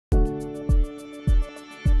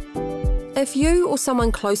If you or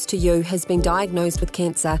someone close to you has been diagnosed with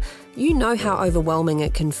cancer, you know how overwhelming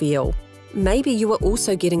it can feel. Maybe you are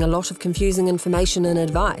also getting a lot of confusing information and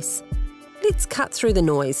advice. Let's cut through the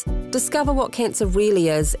noise, discover what cancer really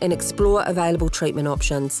is, and explore available treatment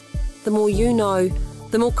options. The more you know,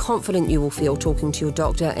 the more confident you will feel talking to your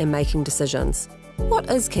doctor and making decisions. What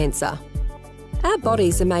is cancer? Our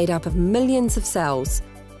bodies are made up of millions of cells.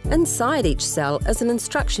 Inside each cell is an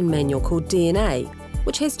instruction manual called DNA,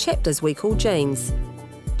 which has chapters we call genes.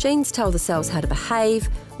 Genes tell the cells how to behave,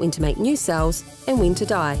 when to make new cells, and when to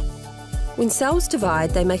die. When cells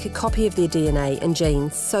divide, they make a copy of their DNA and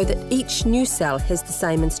genes so that each new cell has the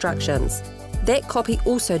same instructions. That copy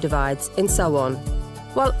also divides, and so on.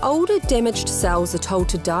 While older, damaged cells are told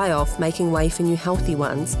to die off, making way for new healthy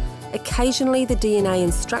ones, occasionally the DNA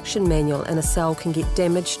instruction manual in a cell can get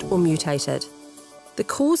damaged or mutated. The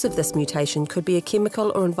cause of this mutation could be a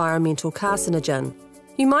chemical or environmental carcinogen.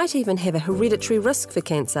 You might even have a hereditary risk for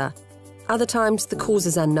cancer. Other times, the cause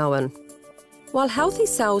is unknown. While healthy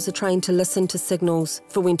cells are trained to listen to signals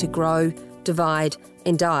for when to grow, divide,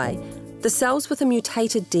 and die, the cells with a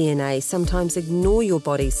mutated DNA sometimes ignore your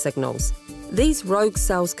body's signals. These rogue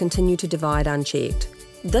cells continue to divide unchecked.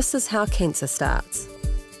 This is how cancer starts.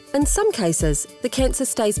 In some cases, the cancer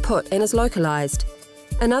stays put and is localised.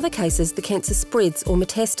 In other cases, the cancer spreads or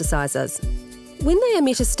metastasizes. When they are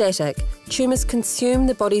metastatic, tumours consume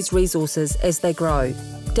the body's resources as they grow,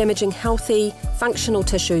 damaging healthy, functional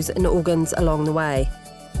tissues and organs along the way.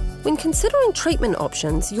 When considering treatment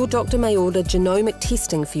options, your doctor may order genomic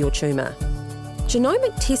testing for your tumour.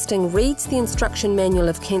 Genomic testing reads the instruction manual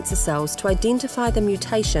of cancer cells to identify the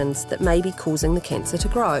mutations that may be causing the cancer to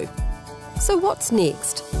grow. So what's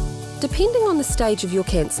next? Depending on the stage of your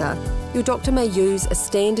cancer, your doctor may use a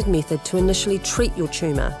standard method to initially treat your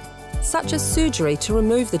tumour, such as surgery to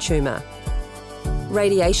remove the tumour,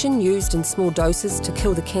 radiation used in small doses to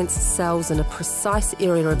kill the cancer cells in a precise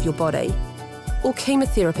area of your body, or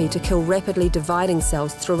chemotherapy to kill rapidly dividing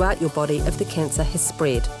cells throughout your body if the cancer has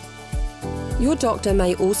spread. Your doctor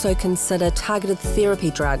may also consider targeted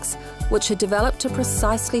therapy drugs, which are developed to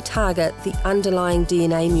precisely target the underlying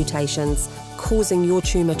DNA mutations causing your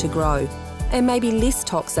tumour to grow, and may be less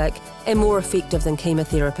toxic and more effective than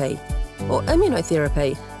chemotherapy, or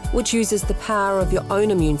immunotherapy, which uses the power of your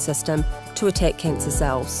own immune system to attack cancer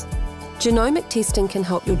cells. Genomic testing can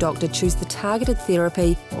help your doctor choose the targeted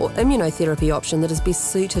therapy or immunotherapy option that is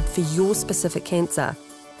best suited for your specific cancer.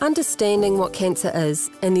 Understanding what cancer is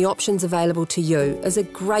and the options available to you is a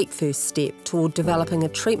great first step toward developing a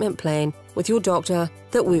treatment plan with your doctor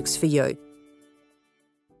that works for you.